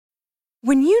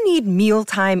When you need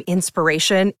mealtime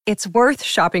inspiration, it's worth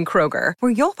shopping Kroger,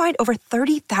 where you'll find over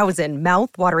 30,000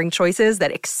 mouth-watering choices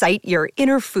that excite your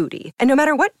inner foodie. And no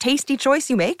matter what tasty choice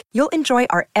you make, you'll enjoy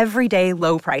our everyday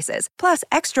low prices, plus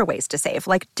extra ways to save,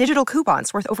 like digital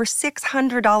coupons worth over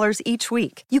 $600 each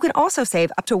week. You can also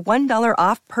save up to $1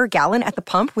 off per gallon at the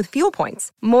pump with fuel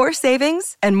points. More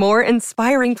savings and more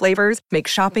inspiring flavors make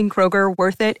shopping Kroger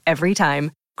worth it every time.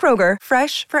 Kroger,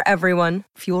 fresh for everyone.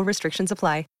 Fuel restrictions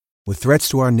apply. With threats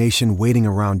to our nation waiting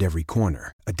around every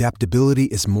corner, adaptability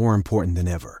is more important than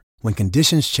ever. When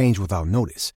conditions change without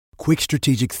notice, quick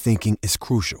strategic thinking is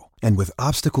crucial. And with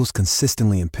obstacles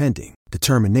consistently impending,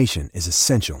 determination is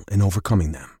essential in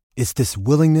overcoming them. It's this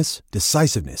willingness,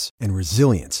 decisiveness, and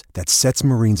resilience that sets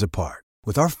Marines apart.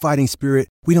 With our fighting spirit,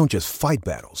 we don't just fight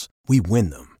battles, we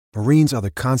win them. Marines are the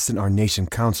constant our nation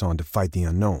counts on to fight the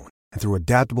unknown. And through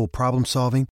adaptable problem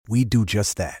solving, we do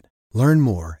just that. Learn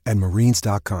more at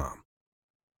marines.com.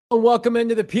 Welcome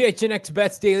into the PHNX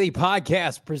Bets Daily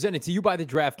Podcast, presented to you by the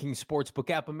DraftKings Sportsbook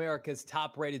app, America's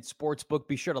top-rated sportsbook.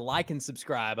 Be sure to like and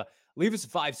subscribe. Leave us a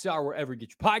 5-star wherever you get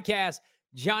your podcast.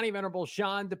 Johnny Venerable,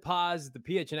 Sean DePaz, the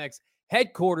PHNX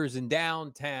headquarters in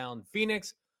downtown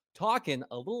Phoenix, talking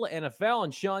a little NFL.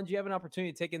 And Sean, do you have an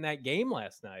opportunity to take in that game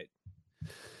last night?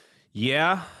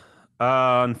 Yeah.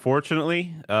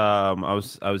 Unfortunately, I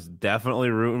was definitely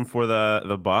rooting for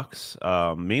the Bucks,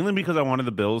 mainly because I wanted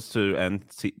the Bills to end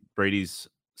Brady's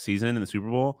season in the Super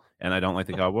Bowl, and I don't like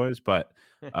the Cowboys. But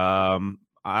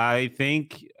I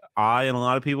think I and a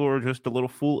lot of people were just a little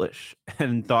foolish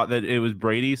and thought that it was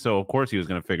Brady, so of course he was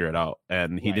going to figure it out,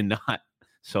 and he did not.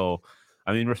 So,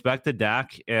 I mean, respect to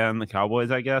Dak and the Cowboys,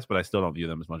 I guess, but I still don't view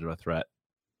them as much of a threat.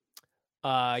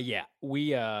 Yeah,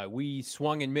 we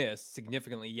swung and missed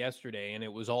significantly yesterday, and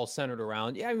it was all centered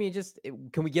around,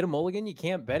 can we get a mulligan? You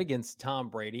can't bet against Tom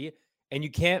Brady, and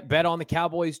you can't bet on the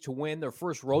Cowboys to win their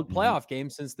first road playoff game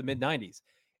since the mid-90s.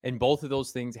 And both of those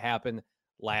things happened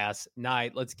last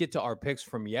night. Let's get to our picks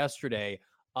from yesterday.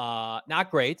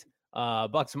 Not great.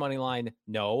 Bucks money line,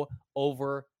 no.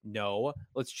 Over, no.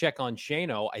 Let's check on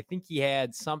Shano. I think he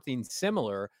had something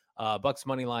similar. Bucks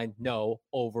money line, no.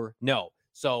 Over, no.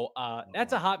 So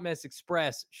that's a hot mess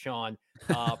express, Sean.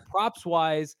 Props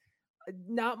wise,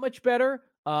 not much better.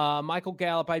 Michael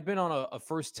Gallup, I'd been on a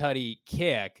first tutty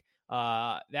kick.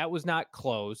 That was not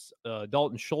close.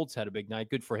 Dalton Schultz had a big night.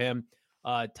 Good for him.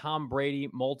 Tom Brady,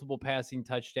 multiple passing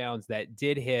touchdowns that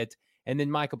did hit. And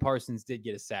then Micah Parsons did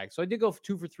get a sack. So I did go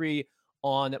 2 for 3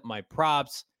 on my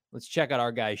props. Let's check out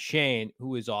our guy Shane,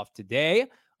 who is off today.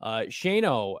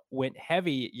 Shano went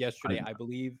heavy yesterday, I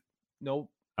believe. Nope.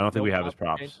 I don't think we have his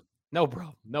props. No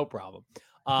problem.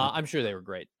 I'm sure they were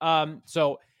great.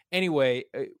 So anyway,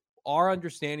 our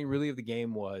understanding really of the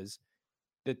game was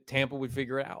that Tampa would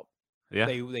figure it out. Yeah.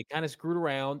 They kind of screwed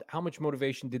around. How much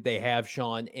motivation did they have,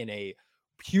 Sean, in a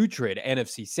putrid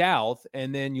NFC South?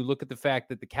 And then you look at the fact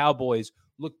that the Cowboys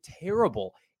looked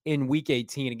terrible in Week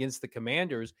 18 against the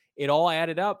Commanders. It all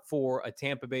added up for a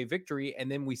Tampa Bay victory.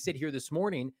 And then we sit here this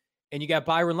morning, and you got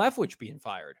Byron Leftwich being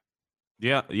fired.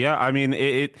 Yeah. I mean,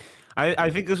 I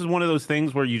think this is one of those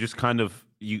things where you just kind of,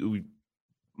 you,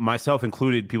 myself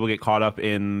included, people get caught up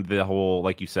in the whole,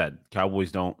 like you said,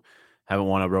 Cowboys haven't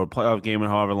won a road playoff game in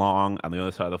however long. On the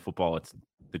other side of the football, it's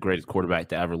the greatest quarterback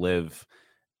to ever live.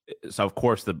 So of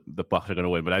course the Bucs are going to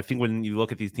win. But I think when you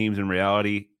look at these teams in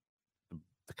reality,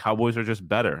 the Cowboys are just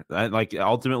better. Like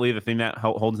ultimately, the thing that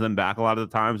holds them back a lot of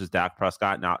the times is Dak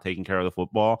Prescott not taking care of the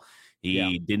football.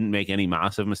 He didn't make any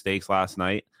massive mistakes last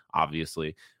night,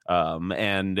 obviously.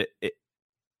 And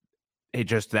it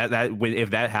just that if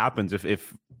that happens,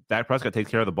 if Dak Prescott takes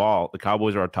care of the ball, the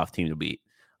Cowboys are a tough team to beat.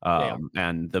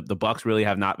 And the Bucs really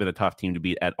have not been a tough team to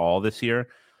beat at all this year.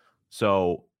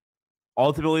 So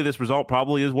ultimately, this result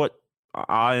probably is what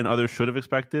I and others should have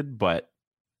expected. But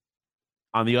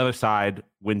on the other side,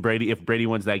 if Brady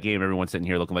wins that game, everyone's sitting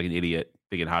here looking like an idiot,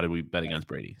 thinking, how did we bet against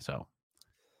Brady? So,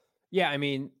 yeah, I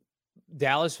mean,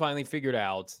 Dallas finally figured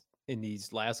out in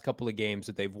these last couple of games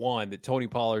that they've won that Tony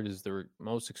Pollard is their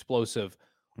most explosive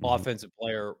offensive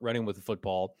player running with the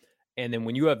football. And then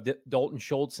when you have Dalton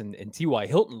Schultz and T.Y.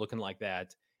 Hilton looking like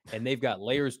that, and they've got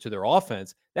layers to their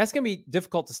offense, that's going to be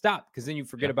difficult to stop because then you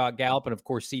forget about Gallup and, of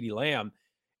course, CeeDee Lamb.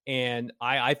 And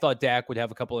I thought Dak would have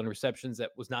a couple of interceptions.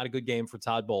 That was not a good game for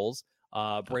Todd Bowles.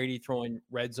 Brady throwing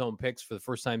red zone picks for the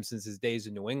first time since his days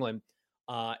in New England.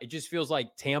 It just feels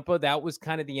like Tampa, that was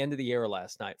kind of the end of the era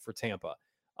last night for Tampa.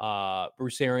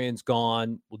 Bruce Arians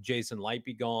gone. Will Jason Light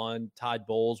be gone? Todd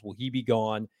Bowles, will he be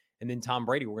gone? And then Tom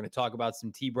Brady. We're going to talk about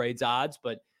some T-Braids odds,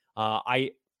 but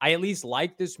I at least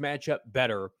like this matchup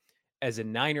better as a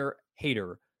Niner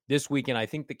hater this weekend. I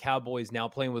think the Cowboys, now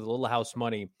playing with a little house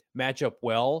money, match up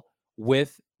well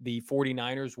with the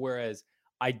 49ers, whereas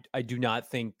I do not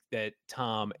think that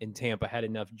Tom and Tampa had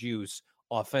enough juice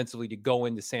offensively to go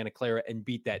into Santa Clara and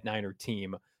beat that Niner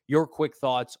team. Your quick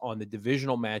thoughts on the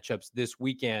divisional matchups this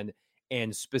weekend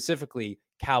and specifically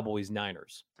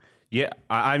Cowboys-Niners. Yeah,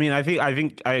 I mean, I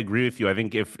think I agree with you. I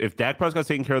think if Dak Prescott's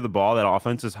taking care of the ball, that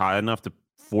offense is high enough to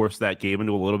force that game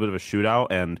into a little bit of a shootout.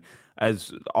 And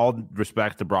as all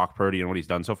respect to Brock Purdy and what he's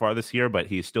done so far this year, but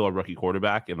he's still a rookie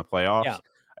quarterback in the playoffs. Yeah.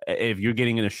 If you're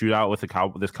getting in a shootout with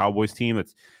this Cowboys team,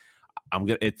 it's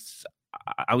going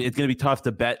to be tough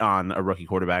to bet on a rookie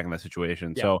quarterback in that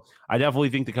situation. Yeah. So I definitely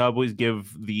think the Cowboys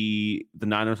give the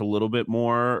Niners a little bit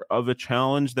more of a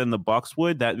challenge than the Bucs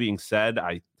would. That being said,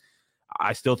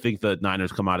 I still think the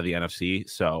Niners come out of the NFC,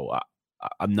 so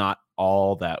I'm not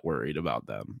all that worried about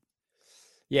them.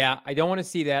 Yeah, I don't want to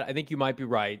see that. I think you might be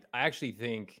right. I actually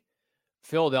think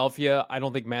Philadelphia, I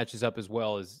don't think matches up as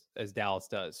well as Dallas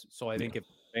does. So I think if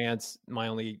fans, my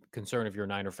only concern if you're a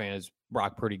Niner fan is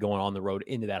Brock Purdy going on the road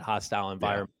into that hostile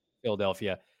environment,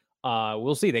 Philadelphia.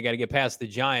 We'll see. They got to get past the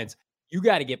Giants. You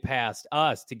got to get past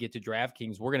us to get to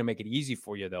DraftKings. We're going to make it easy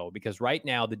for you, though, because right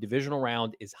now the divisional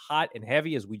round is hot and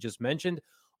heavy, as we just mentioned.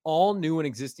 All new and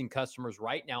existing customers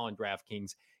right now on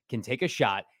DraftKings can take a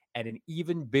shot at an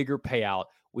even bigger payout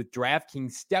with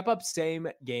DraftKings step-up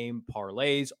same-game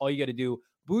parlays. All you got to do,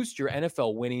 boost your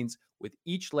NFL winnings with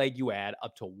each leg you add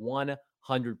up to 100%.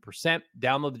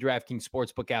 Download the DraftKings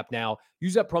Sportsbook app now.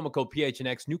 Use that promo code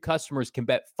PHNX. New customers can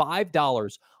bet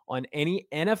 $5 on any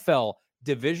NFL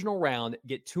divisional round,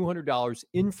 get $200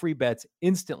 in free bets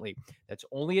instantly. That's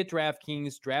only at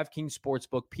DraftKings. DraftKings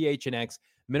Sportsbook, PHNX.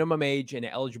 Minimum age and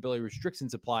eligibility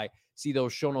restrictions apply. See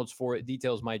those show notes for it.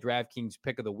 Details. My DraftKings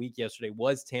pick of the week yesterday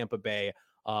was Tampa Bay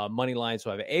money line.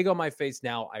 So I have an egg on my face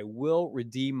now. I will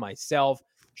redeem myself.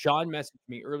 Sean messaged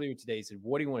me earlier today. He said,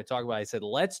 what do you want to talk about? I said,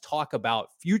 let's talk about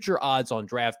future odds on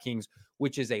DraftKings,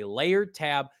 which is a layered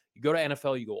tab. You go to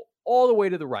NFL, you go all the way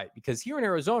to the right, because here in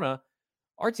Arizona,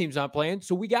 our team's not playing.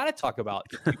 So we got to talk about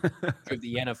the future of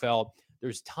the NFL.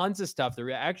 There's tons of stuff.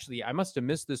 There actually, I must have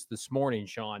missed this morning,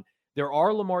 Sean. There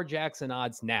are Lamar Jackson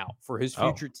odds now for his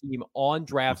future team on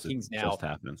DraftKings now. Just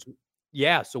happened.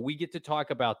 So we get to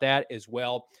talk about that as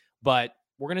well. But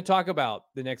we're going to talk about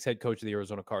the next head coach of the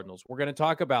Arizona Cardinals. We're going to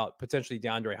talk about potentially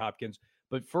DeAndre Hopkins.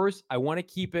 But first, I want to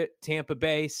keep it Tampa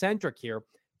Bay centric here.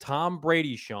 Tom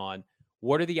Brady, Sean,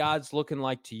 what are the odds looking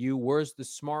like to you? Where's the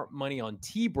smart money on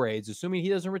T-Braids, assuming he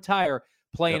doesn't retire,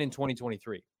 playing in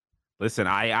 2023? Listen,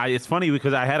 I it's funny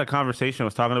because I had a conversation. I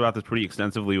was talking about this pretty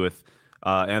extensively with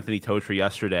Anthony Totri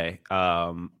yesterday.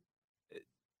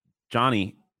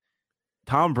 Johnny,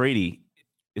 Tom Brady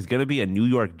is going to be a New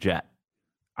York Jet.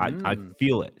 I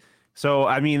feel it. So,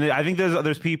 I mean, I think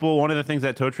there's people. One of the things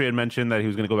that Totri had mentioned that he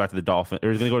was going to go back to the Dolphins, or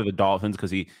he's going to go to the Dolphins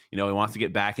because he wants to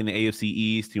get back in the AFC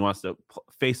East. He wants to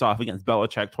face off against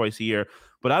Belichick twice a year.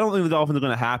 But I don't think the Dolphins are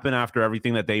going to happen after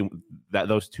everything that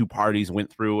those two parties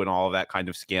went through and all of that kind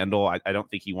of scandal. I don't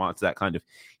think he wants that kind of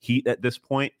heat at this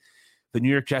point. The New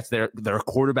York Jets, they're a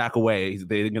quarterback away.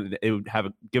 It would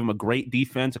give them a great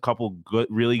defense, a couple good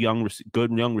young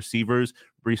receivers.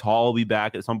 Breece Hall will be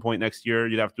back at some point next year,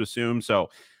 you'd have to assume. So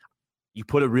you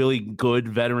put a really good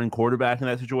veteran quarterback in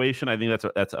that situation. I think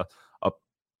that's a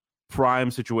prime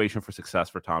situation for success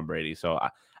for Tom Brady. So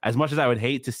as much as I would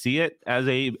hate to see it as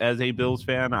a Bills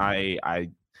fan, I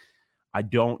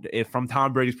don't. If from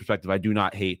Tom Brady's perspective, I do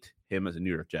not hate him as a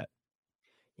New York Jet.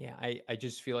 Yeah, I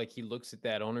just feel like he looks at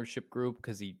that ownership group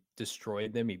because he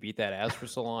destroyed them. He beat that ass for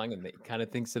so long, and he kind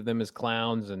of thinks of them as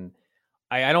clowns. And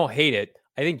I don't hate it.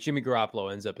 I think Jimmy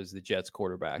Garoppolo ends up as the Jets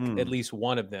quarterback, at least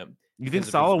one of them. You think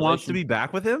Saleh wants to be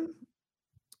back with him?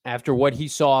 After what he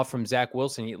saw from Zach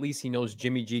Wilson, at least he knows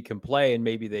Jimmy G can play, and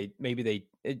maybe they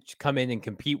come in and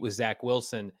compete with Zach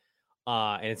Wilson.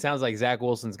 And it sounds like Zach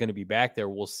Wilson's going to be back there.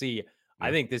 We'll see. I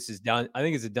think this is done. I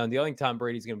think it's a done deal. I think Tom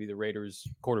Brady's going to be the Raiders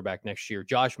quarterback next year.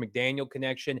 Josh McDaniel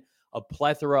connection, a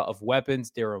plethora of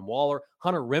weapons, Darren Waller,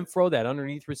 Hunter Renfrow, that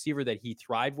underneath receiver that he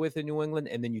thrived with in New England.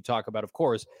 And then you talk about, of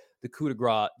course, the coup de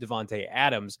grace, Devontae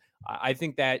Adams. I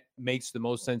think that makes the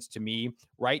most sense to me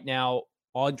right now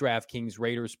on DraftKings.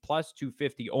 Raiders plus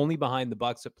 250, only behind the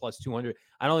Bucs at plus 200.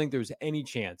 I don't think there's any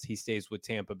chance he stays with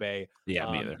Tampa Bay.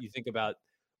 Yeah, me either. You think about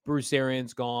Bruce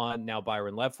Arians gone, now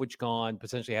Byron Leftwich gone,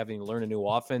 potentially having to learn a new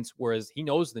offense, whereas he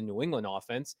knows the New England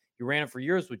offense. He ran it for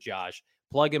years with Josh.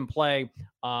 Plug and play.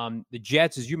 The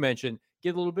Jets, as you mentioned,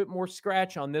 get a little bit more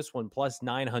scratch on this one, plus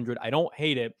 900. I don't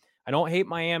hate it. I don't hate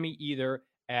Miami either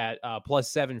at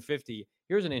plus 750.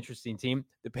 Here's an interesting team.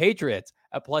 The Patriots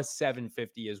at plus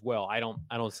 750 as well. I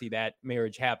don't see that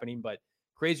marriage happening, but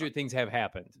crazier things have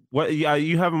happened. What? Yeah,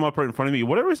 you have him up right in front of me.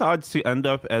 Whatever his odds to end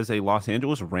up as a Los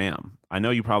Angeles Ram? I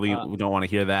know you probably don't want to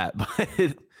hear that, but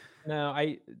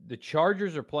No, the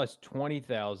Chargers are plus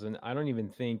 20,000. I don't even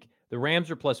think the Rams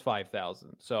are plus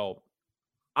 5,000. So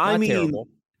I mean, terrible.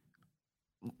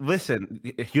 Listen,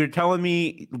 if you're telling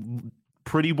me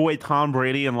pretty boy Tom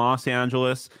Brady in Los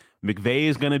Angeles, McVay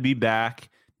is going to be back.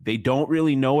 They don't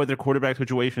really know what their quarterback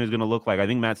situation is going to look like. I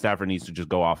think Matt Stafford needs to just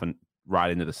go off and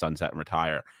ride into the sunset and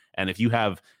retire. And if you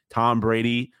have Tom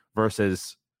Brady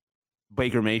versus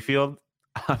Baker Mayfield,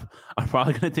 I'm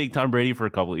probably going to take Tom Brady for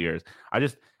a couple of years. I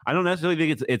don't necessarily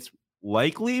think it's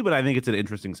likely, but I think it's an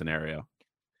interesting scenario.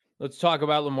 Let's talk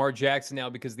about Lamar Jackson now,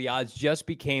 because the odds just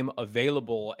became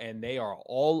available and they are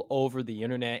all over the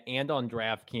internet and on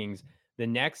DraftKings. The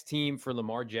next team for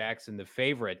Lamar Jackson, the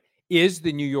favorite, is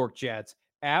the New York Jets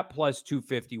at plus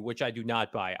 250, which I do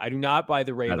not buy. I do not buy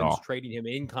the Ravens trading him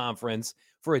in conference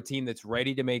for a team that's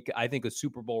ready to make, I think, a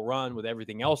Super Bowl run with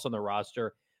everything else on the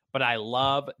roster. But I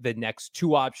love the next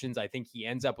two options. I think he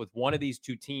ends up with one of these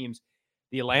two teams,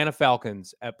 the Atlanta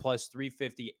Falcons at plus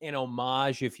 350, in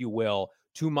homage, if you will,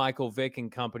 to Michael Vick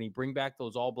and company. Bring back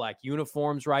those all-black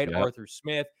uniforms, right? Yep. Arthur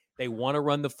Smith. They want to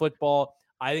run the football.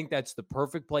 I think that's the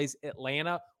perfect place.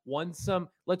 Atlanta won some,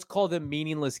 let's call them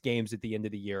meaningless games at the end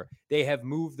of the year. They have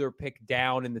moved their pick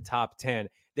down in the top 10.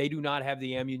 They do not have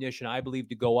the ammunition, I believe,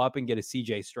 to go up and get a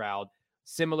CJ Stroud.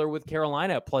 Similar with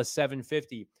Carolina at plus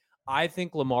 750. I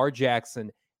think Lamar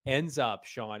Jackson ends up,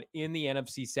 Sean, in the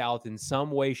NFC South in some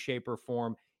way, shape, or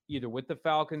form, either with the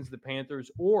Falcons, the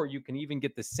Panthers, or you can even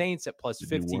get the Saints at plus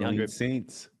 1,500.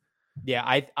 Saints. Yeah,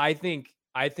 I think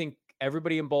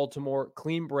everybody in Baltimore,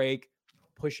 clean break,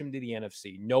 push him to the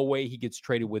NFC. No way he gets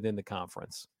traded within the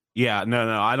conference. Yeah,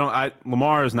 no,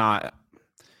 Lamar is not.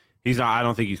 He's not. I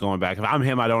don't think he's going back. If I'm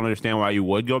him, I don't understand why you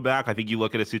would go back. I think you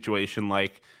look at a situation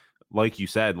like you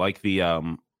said, like the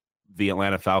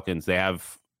Atlanta Falcons. They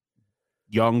have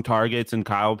young targets in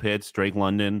Kyle Pitts, Drake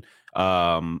London.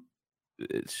 I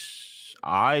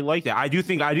like that. I do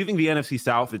think the NFC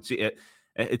South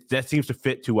that seems to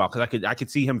fit too well, because I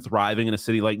could see him thriving in a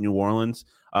city like New Orleans.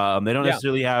 They don't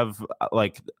necessarily have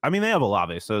they have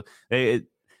Olave, so they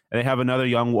have another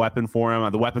young weapon for him.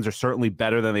 The weapons are certainly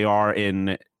better than they are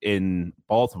in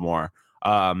Baltimore.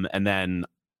 And then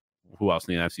who else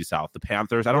in the NFC South? The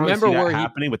Panthers. I don't really see that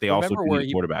happening, but they also need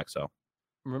a quarterback. So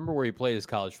remember where he played his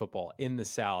college football, in the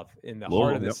South, in the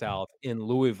heart of the South, in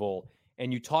Louisville.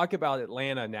 And you talk about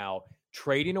Atlanta now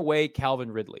trading away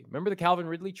Calvin Ridley. Remember the Calvin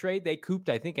Ridley trade? They cooped,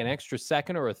 I think, an extra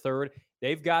second or a third.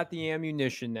 They've got the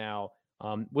ammunition now.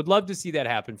 Would love to see that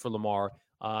happen for Lamar.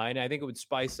 And I think it would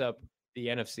spice up the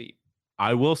NFC.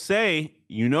 I will say,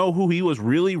 you know who he was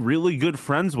really, really good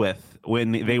friends with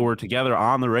when they were together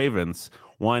on the Ravens?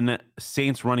 One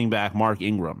Saints running back, Mark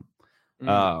Ingram.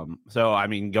 So, I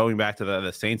mean, going back to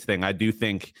the Saints thing, I do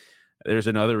think there's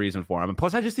another reason for him. And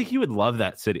plus, I just think he would love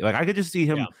that city. Like, I could just see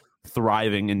him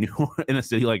thriving in a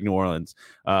city like New Orleans.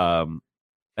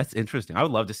 That's interesting. I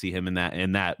would love to see him in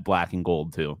that black and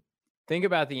gold too. Think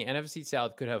about the NFC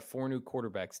South could have 4 new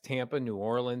quarterbacks: Tampa, New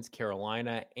Orleans,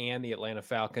 Carolina, and the Atlanta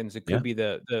Falcons. It could be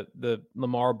the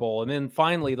Lamar Bowl. And then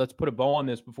finally, let's put a bow on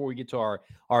this before we get to our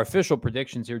official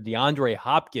predictions here. DeAndre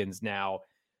Hopkins now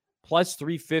plus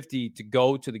 350 to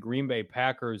go to the Green Bay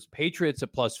Packers. Patriots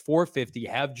at plus 450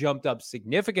 have jumped up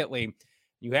significantly.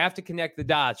 You have to connect the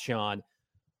dots, Sean.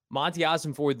 Monty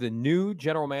Ossenford, the new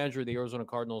general manager of the Arizona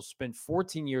Cardinals, spent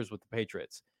 14 years with the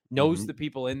Patriots. Knows the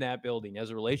people in that building, has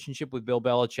a relationship with Bill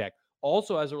Belichick,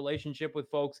 also has a relationship with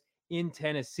folks in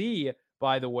Tennessee,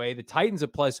 by the way. The Titans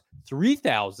at plus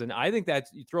 3,000. I think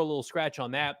that's, you throw a little scratch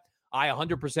on that. I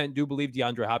 100% do believe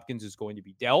DeAndre Hopkins is going to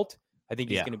be dealt. I think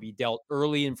he's going to be dealt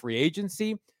early in free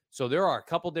agency. So there are a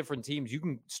couple different teams. You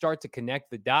can start to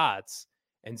connect the dots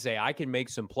and say, I can make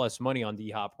some plus money on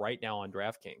D-Hop right now on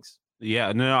DraftKings.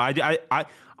 Yeah, no,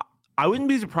 I wouldn't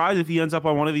be surprised if he ends up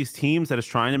on one of these teams that is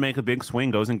trying to make a big swing,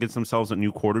 goes and gets themselves a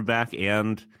new quarterback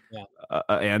and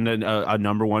a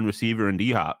number one receiver in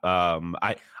D-Hop.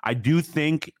 I do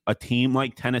think a team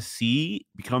like Tennessee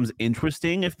becomes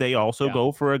interesting if they also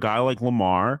go for a guy like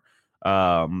Lamar.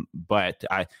 But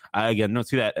I again don't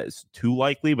see that as too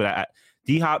likely. But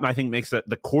D-Hop, I think, makes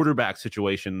the quarterback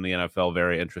situation in the NFL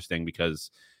very interesting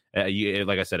because,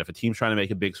 like I said, if a team's trying to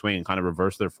make a big swing and kind of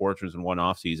reverse their fortunes in one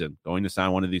offseason, going to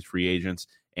sign one of these free agents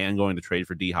and going to trade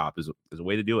for D-Hop is a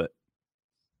way to do it.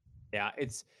 Yeah,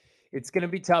 it's going to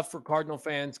be tough for Cardinal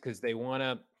fans because they want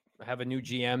to have a new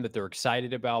GM that they're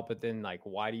excited about. But then, like,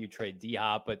 why do you trade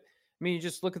D-Hop? But I mean, you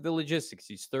just look at the logistics.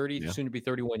 He's 30, soon to be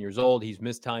 31 years old. He's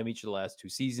missed time each of the last 2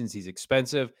 seasons. He's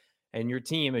expensive. And your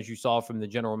team, as you saw from the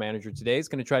general manager today, is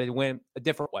going to try to win a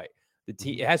different way. The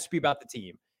team, it has to be about the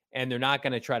team, and they're not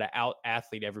going to try to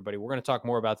out-athlete everybody. We're going to talk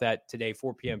more about that today,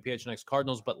 4 p.m. PHNX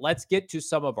Cardinals. But let's get to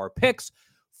some of our picks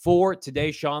for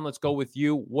today. Sean, let's go with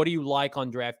you. What do you like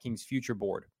on DraftKings future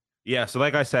board? Yeah, so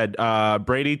like I said,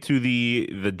 Brady to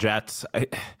the Jets.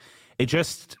 It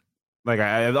just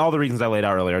all the reasons I laid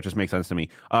out earlier, it just makes sense to me.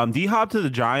 D-Hop to the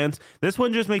Giants. This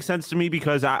one just makes sense to me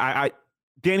because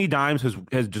Danny Dimes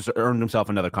has just earned himself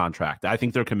another contract. I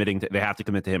think they have to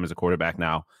commit to him as a quarterback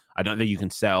now. I don't think you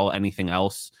can sell anything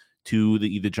else to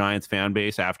the Giants fan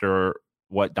base after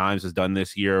what Dimes has done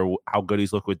this year, how good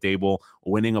he's looked with Dable,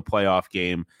 winning a playoff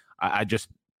game.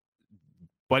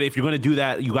 But if you're going to do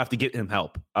that, you have to get him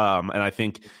help. And I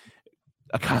think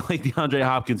a guy like DeAndre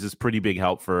Hopkins is pretty big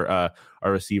help for a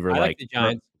receiver like the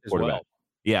Giants as well.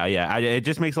 Yeah. It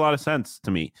just makes a lot of sense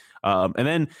to me. And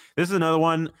then this is another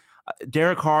one.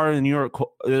 Derek Carr and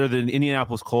the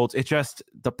Indianapolis Colts. It just,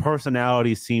 the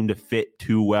personalities seem to fit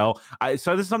too well.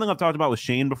 So this is something I've talked about with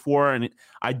Shane before, and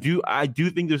I do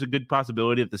think there's a good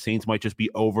possibility that the Saints might just be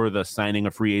over the signing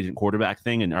a free agent quarterback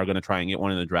thing and are going to try and get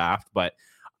one in the draft. But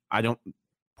I don't.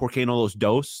 Por qué no los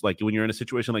dos? Like when you're in a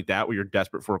situation like that where you're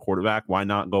desperate for a quarterback, why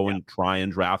not go and try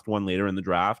and draft one later in the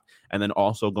draft, and then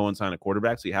also go and sign a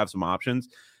quarterback so you have some options?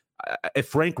 If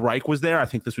Frank Reich was there, I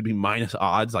think this would be minus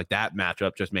odds. Like that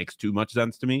matchup just makes too much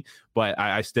sense to me. But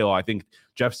I think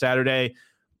Jeff Saturday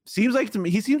seems like to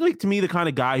me the kind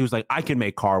of guy who's like, I can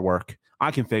make Carr work.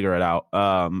 I can figure it out.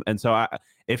 And so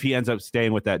if he ends up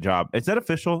staying with that job, is that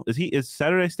official? Is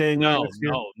Saturday staying? No,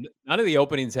 none of the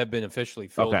openings have been officially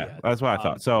filled yet. That's what I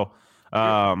thought. So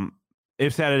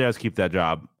if Saturday does keep that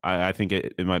job, I think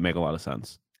it might make a lot of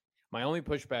sense. My only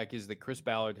pushback is that Chris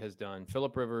Ballard has done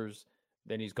Phillip Rivers,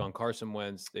 then he's gone Carson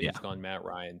Wentz, then he's gone Matt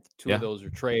Ryan. Two of those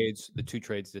are trades. The two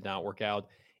trades did not work out.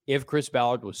 If Chris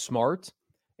Ballard was smart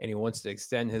and he wants to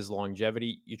extend his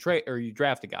longevity, you trade or you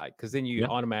draft a guy, because then you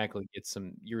automatically get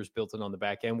some years built in on the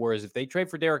back end. Whereas if they trade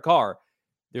for Derek Carr,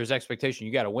 there's expectation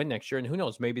you got to win next year, and who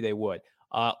knows, maybe they would.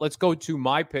 Let's go to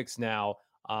my picks now.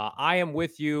 I am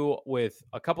with you with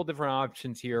a couple different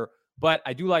options here, but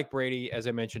I do like Brady, as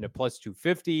I mentioned, at plus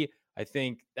 250. I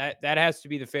think that has to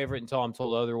be the favorite until I'm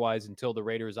told otherwise, until the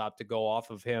Raiders opt to go off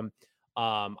of him.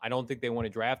 I don't think they want to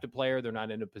draft a player. They're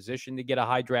not in a position to get a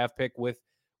high draft pick with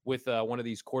one of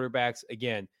these quarterbacks.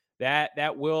 Again,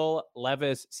 that Will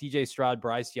Levis, CJ Stroud,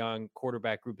 Bryce Young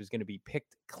quarterback group is going to be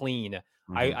picked clean.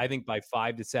 Mm-hmm. I think by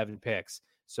 5 to 7 picks.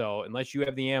 So unless you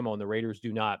have the ammo, and the Raiders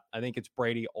do not, I think it's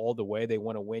Brady all the way. They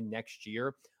want to win next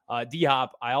year.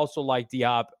 D-Hop, I also like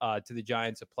D-Hop to the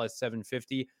Giants at plus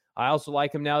 750. I also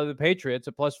like him now to the Patriots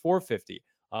at plus 450.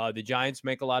 The Giants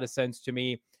make a lot of sense to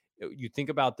me. You think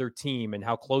about their team and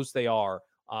how close they are,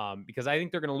 because I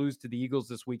think they're going to lose to the Eagles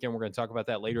this weekend. We're going to talk about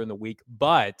that later in the week.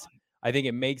 But I think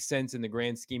it makes sense in the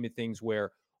grand scheme of things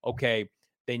where, okay,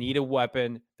 they need a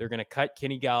weapon. They're going to cut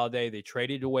Kenny Galladay. They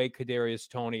traded away Kadarius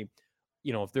Toney.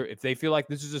 You know, if they feel like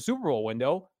this is a Super Bowl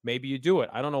window, maybe you do it.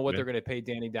 I don't know what they're going to pay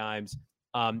Danny Dimes.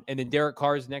 And then Derek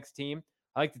Carr's next team,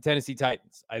 I like the Tennessee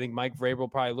Titans. I think Mike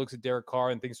Vrabel probably looks at Derek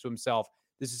Carr and thinks to himself,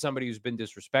 this is somebody who's been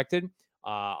disrespected.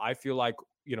 I feel like,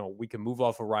 we can move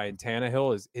off of Ryan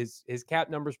Tannehill. His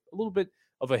cap number's a little bit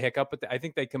of a hiccup, but I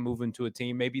think they can move into a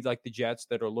team, maybe like the Jets,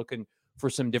 that are looking for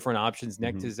some different options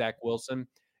next to Zach Wilson.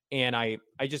 And I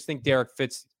just think Derek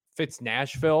fits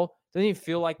Nashville. Doesn't he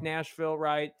feel like Nashville,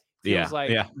 right? Feels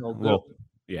like,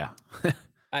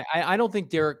 I don't think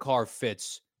Derek Carr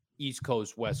fits East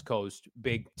Coast, West Coast,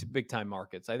 big time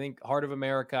markets. I think heart of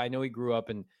America. I know he grew up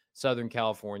in Southern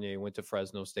California. He went to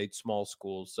Fresno State, small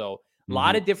schools. So a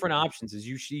lot of different options. As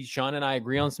you see, Sean and I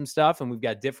agree on some stuff, and we've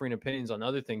got differing opinions on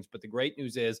other things. But the great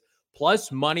news is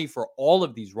plus money for all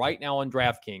of these right now on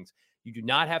DraftKings. You do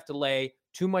not have to lay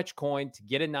too much coin to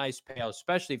get a nice payout,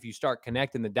 especially if you start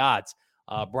connecting the dots.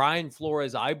 Brian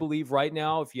Flores, I believe right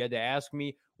now, if you had to ask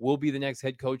me, will be the next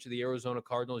head coach of the Arizona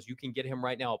Cardinals. You can get him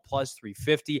right now at plus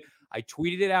 350. I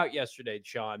tweeted it out yesterday,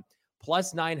 Sean,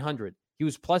 plus 900. He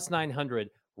was plus 900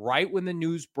 right when the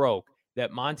news broke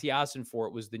that Monty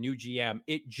Ossenfort was the new GM.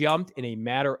 It jumped in a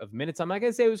matter of minutes. I'm not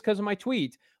going to say it was because of my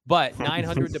tweet, but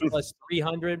 900 to plus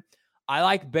 300. I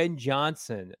like Ben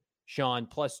Johnson, Sean,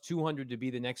 plus 200 to be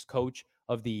the next coach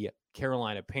of the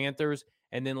Carolina Panthers.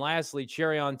 And then lastly,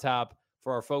 cherry on top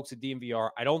for our folks at DNVR,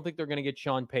 I don't think they're going to get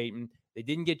Sean Payton. They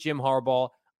didn't get Jim Harbaugh.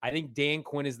 I think Dan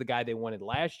Quinn is the guy they wanted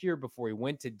last year before he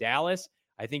went to Dallas.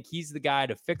 I think he's the guy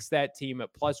to fix that team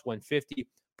at plus 150.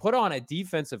 Put on a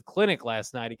defensive clinic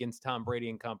last night against Tom Brady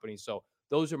and company. So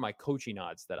those are my coaching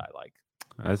odds that I like.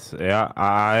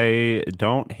 I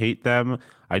don't hate them.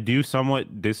 I do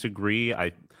somewhat disagree.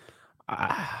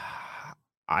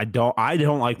 I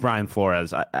don't like Brian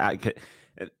Flores.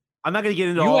 I'm not going to get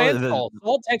into You all and of the. Saul.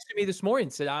 Saul texted me this morning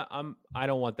and said, I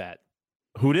don't want that.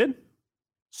 Who did?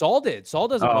 Saul did. Saul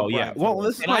doesn't Oh want yeah. Brian Well, Flores.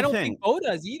 this is And my I don't thing. think Bo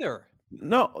does either.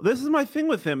 No, this is my thing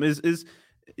with him is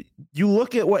you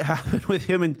look at what happened with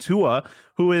him and Tua,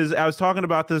 who is, I was talking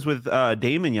about this with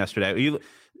Damon yesterday.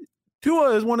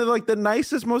 Tua is one of like the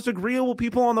nicest, most agreeable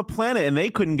people on the planet, and they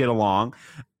couldn't get along.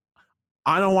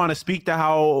 I don't want to speak to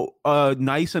how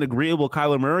nice and agreeable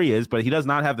Kyler Murray is, but he does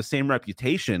not have the same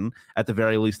reputation, at the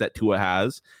very least, that Tua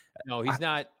has. No, he's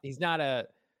not. He's not a.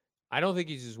 I don't think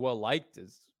he's as well liked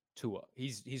as Tua.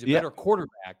 He's a better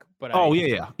quarterback. But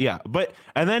yeah. But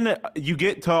and then you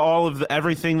get to all of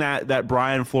everything that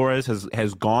Brian Flores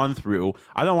has gone through.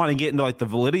 I don't want to get into like the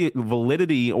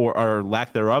validity or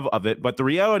lack thereof of it. But the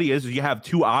reality is you have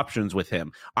two options with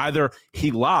him: either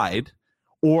he lied,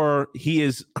 or he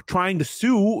is trying to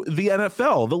sue the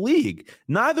NFL, the league.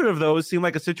 Neither of those seem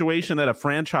like a situation that a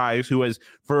franchise who has,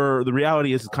 for the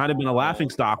reality is, kind of been a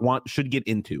laughingstock, should get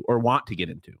into or want to get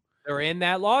into. They're in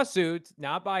that lawsuit,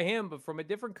 not by him, but from a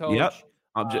different coach. Yep.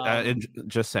 I'm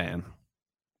just saying.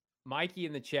 Mikey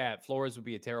in the chat, Flores would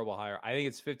be a terrible hire. I think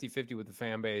it's 50-50 with the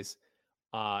fan base.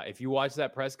 If you watch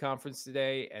that press conference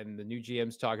today and the new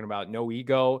GM's talking about no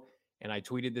ego, and I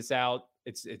tweeted this out,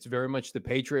 it's very much the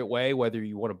Patriot way, whether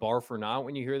you want to barf or not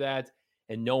when you hear that,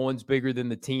 and no one's bigger than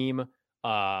the team.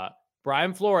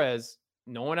 Brian Flores,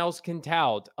 no one else can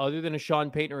tout other than a Sean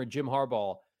Payton or a Jim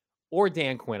Harbaugh or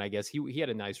Dan Quinn. I guess he had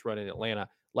a nice run in Atlanta,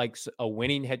 like a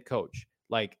winning head coach.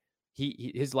 Like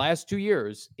his last 2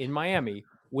 years in Miami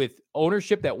with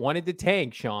ownership that wanted to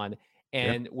tank, Sean,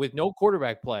 and with no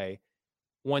quarterback play,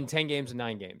 won 10 games and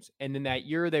 9 games. And then that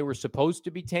year they were supposed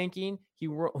to be tanking. He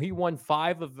won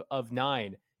 5 of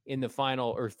 9 in the final,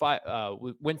 or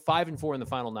went 5-4 in the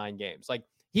final 9 games. Like,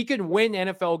 he could win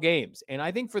NFL games. And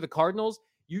I think for the Cardinals,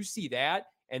 you see that,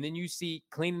 and then you see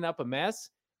cleaning up a mess,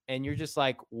 and you're just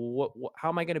like, what how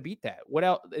am I going to beat that? What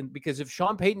else? And because if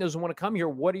Sean Payton doesn't want to come here,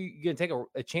 what are you going to take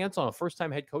a chance on a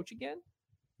first-time head coach again?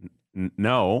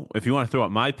 No. If you want to throw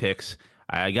out my picks,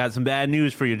 I got some bad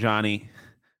news for you, Johnny.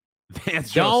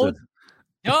 Vance Joseph.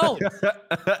 Don't.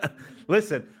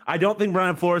 Listen, I don't think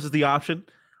Brian Flores is the option.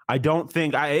 I don't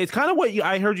think it's kind of what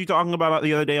I heard you talking about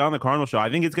the other day on the Cardinal show. I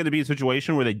think it's going to be a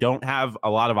situation where they don't have a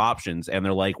lot of options, and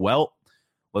they're like, well,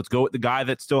 let's go with the guy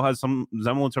that still has some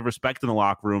semblance of respect in the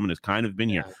locker room and has kind of been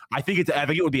here. I think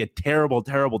it would be a terrible,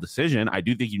 terrible decision. I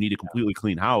do think you need a completely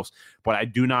clean house, but I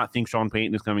do not think Sean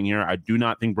Payton is coming here. I do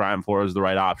not think Brian Flores is the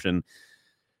right option.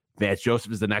 Vance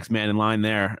Joseph is the next man in line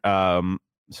there.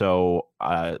 So,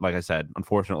 like I said,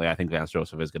 unfortunately, I think Vance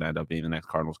Joseph is going to end up being the next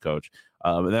Cardinals coach.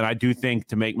 And then I do think,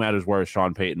 to make matters worse,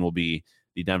 Sean Payton will be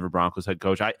the Denver Broncos head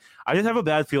coach. I just have a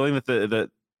bad feeling that the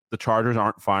Chargers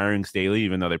aren't firing Staley,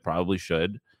 even though they probably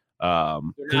should.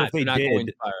 If they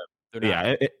did,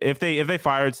 if they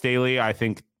fired Staley, I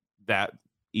think that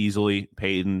easily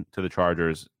Payton to the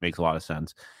Chargers makes a lot of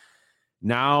sense.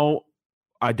 Now,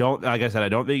 like I said, I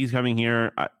don't think he's coming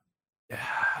here.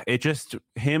 It just,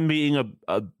 him being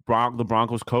the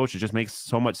Broncos coach, it just makes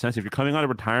so much sense. If you're coming out of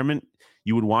retirement,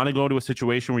 you would want to go to a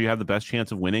situation where you have the best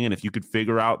chance of winning. And if you could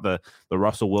figure out the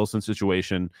Russell Wilson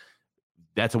situation,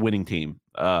 that's a winning team.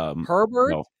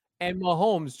 Herbert and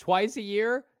Mahomes twice a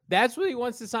year. That's what he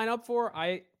wants to sign up for.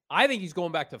 I think he's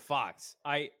going back to Fox.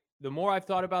 The more I've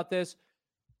thought about this,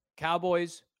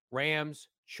 Cowboys, Rams,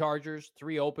 Chargers,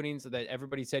 3 openings that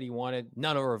everybody said he wanted,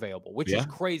 none are available, which is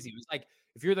crazy. It was like,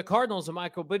 if you're the Cardinals and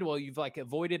Michael Bidwell, you've like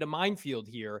avoided a minefield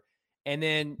here. And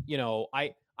then,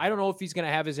 I don't know if he's going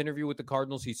to have his interview with the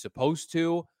Cardinals. He's supposed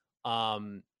to.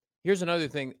 Here's another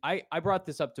thing. I brought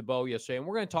this up to Bo yesterday, and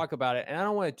we're going to talk about it. And I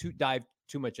don't want to dive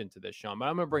too much into this, Sean, but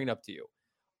I'm going to bring it up to you.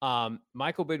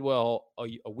 Michael Bidwell,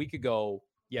 a week ago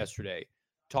yesterday,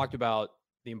 talked about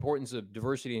the importance of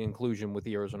diversity and inclusion with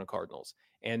the Arizona Cardinals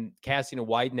and casting a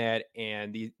wide net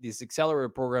and this accelerator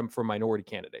program for minority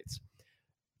candidates.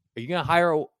 Are you going to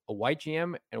hire a white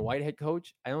GM and a white head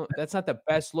coach? That's not the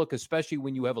best look, especially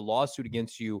when you have a lawsuit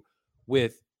against you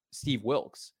with Steve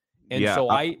Wilks. And so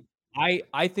I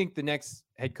think the next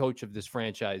head coach of this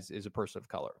franchise is a person of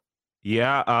color.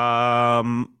 Yeah.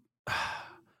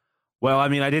 Well, I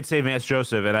mean, I did say Vance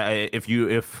Joseph, and the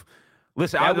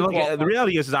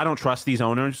reality is I don't trust these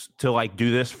owners to like do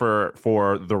this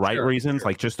for the right reasons,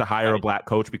 like just to hire a black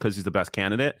coach because he's the best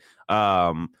candidate.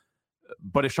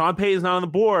 But if Sean Payton is not on the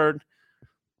board,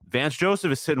 Vance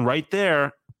Joseph is sitting right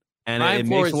there, and Brian it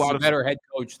Flores makes a lot of better head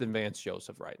coach than Vance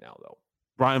Joseph right now, though.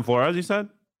 Brian Flores, you said?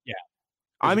 Yeah.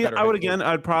 I mean,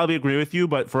 I'd probably agree with you,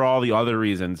 but for all the other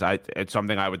reasons, it's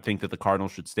something I would think that the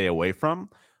Cardinals should stay away from.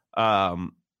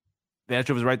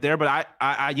 Vanderbilt is right there. But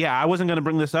I wasn't going to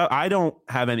bring this up. I don't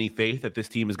have any faith that this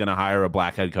team is going to hire a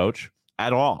black head coach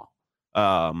at all.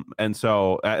 And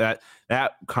so that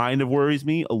kind of worries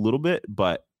me a little bit,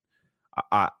 but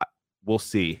we'll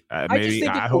see. Maybe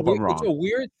I hope I'm wrong. It's a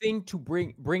weird thing to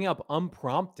bring up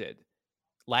unprompted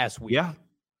last week. Yeah.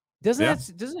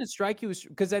 Doesn't it strike you?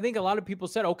 Because I think a lot of people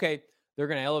said, okay, they're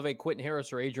going to elevate Quentin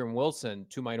Harris or Adrian Wilson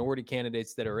to minority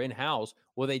candidates that are in-house.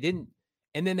 Well, they didn't.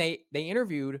 And then they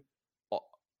interviewed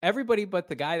everybody but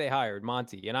the guy they hired,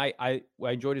 Monty. And I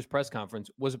enjoyed his press conference,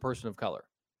 was a person of color.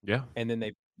 Yeah. And then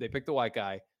they picked the white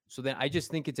guy. So then I just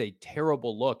think it's a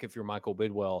terrible look if you're Michael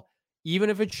Bidwell, even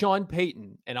if it's Sean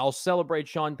Payton, and I'll celebrate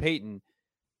Sean Payton.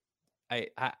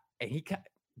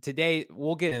 Today,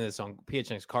 we'll get into this on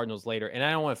PHNX Cardinals later, and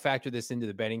I don't want to factor this into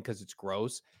the betting because it's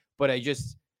gross, but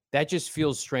that just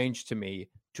feels strange to me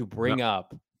to bring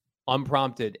up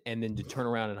unprompted and then to turn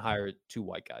around and hire two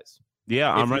white guys.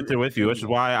 Yeah, I'm right there with you, which is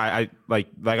why I like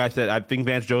I said, I think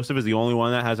Vance Joseph is the only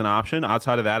one that has an option.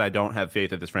 Outside of that, I don't have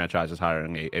faith that this franchise is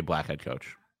hiring a black head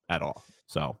coach at all.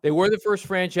 So they were the first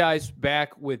franchise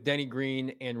back with Denny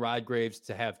Green and Rod Graves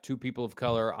to have two people of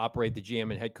color operate the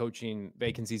GM and head coaching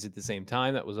vacancies at the same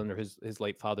time. That was under his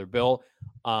late father, Bill.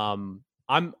 I'm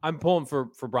pulling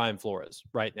for Brian Flores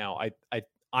right now.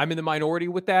 I'm in the minority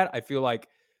with that. I feel like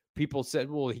people said,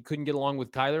 well, he couldn't get along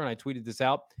with Kyler, and I tweeted this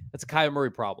out. That's a Kyler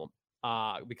Murray problem.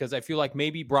 Because I feel like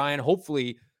maybe Brian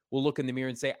hopefully will look in the mirror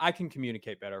and say, I can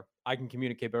communicate better. I can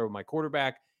communicate better with my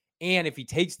quarterback. And if he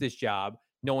takes this job,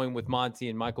 knowing with Monty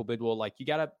and Michael Bidwell, like you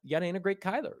gotta integrate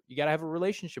Kyler. You gotta have a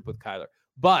relationship with Kyler.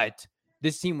 But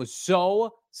this team was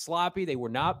so sloppy. They were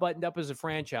not buttoned up as a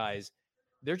franchise.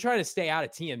 They're trying to stay out of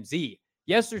TMZ.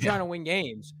 Yes, they're trying to win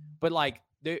games, but like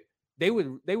they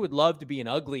would love to be an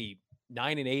ugly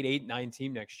 9-8, 8-9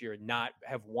 team next year and not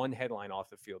have one headline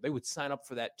off the field. They would sign up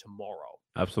for that tomorrow.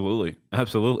 Absolutely.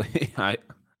 I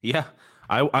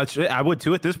would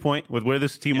too at this point with where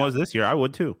this team was this year. I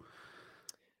would too.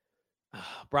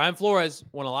 Brian Flores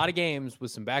won a lot of games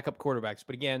with some backup quarterbacks,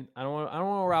 but again, I don't want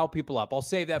to rile people up. I'll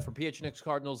save that for PHNX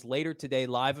Cardinals later today,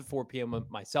 live at 4 p.m. with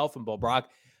myself and Bo Brock.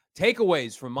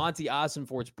 Takeaways from Monty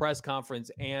Ossenfort's press conference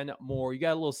and more. You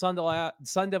got a little Sun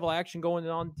Devil action going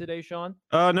on today, Sean?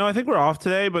 No, I think we're off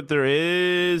today, but there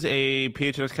is a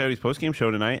PHNX Coyotes postgame show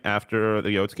tonight after the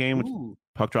Yotes game, which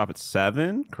puck drop at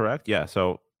 7, correct? Yeah,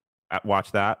 so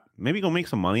watch that. Maybe go make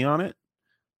some money on it.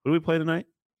 Who do we play tonight?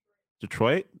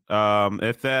 Detroit.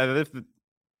 If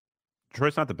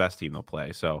Detroit's not the best team they'll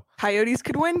play, so Coyotes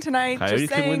could win tonight. Coyotes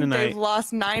Just saying, could win tonight. They've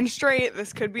lost 9 straight.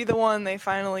 This could be the one they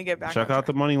finally get back. Check out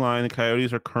the money line. The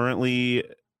Coyotes are currently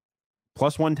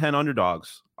plus 110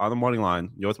 underdogs on the money line.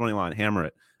 Yotes money line. Hammer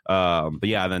it. But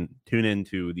yeah, then tune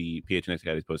into the PHNX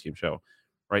Coyotes postgame show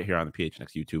right here on the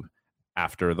PHNX YouTube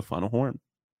after the final horn.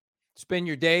 Spend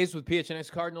your days with PHNX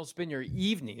Cardinals. Spend your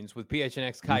evenings with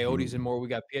PHNX Coyotes and more. We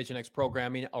got PHNX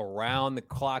programming around the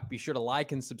clock. Be sure to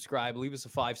like and subscribe. Leave us a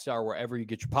 5-star wherever you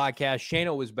get your podcast.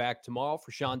 Shano is back tomorrow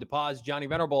for Sean DePaz, Johnny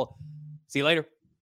Venerable. See you later.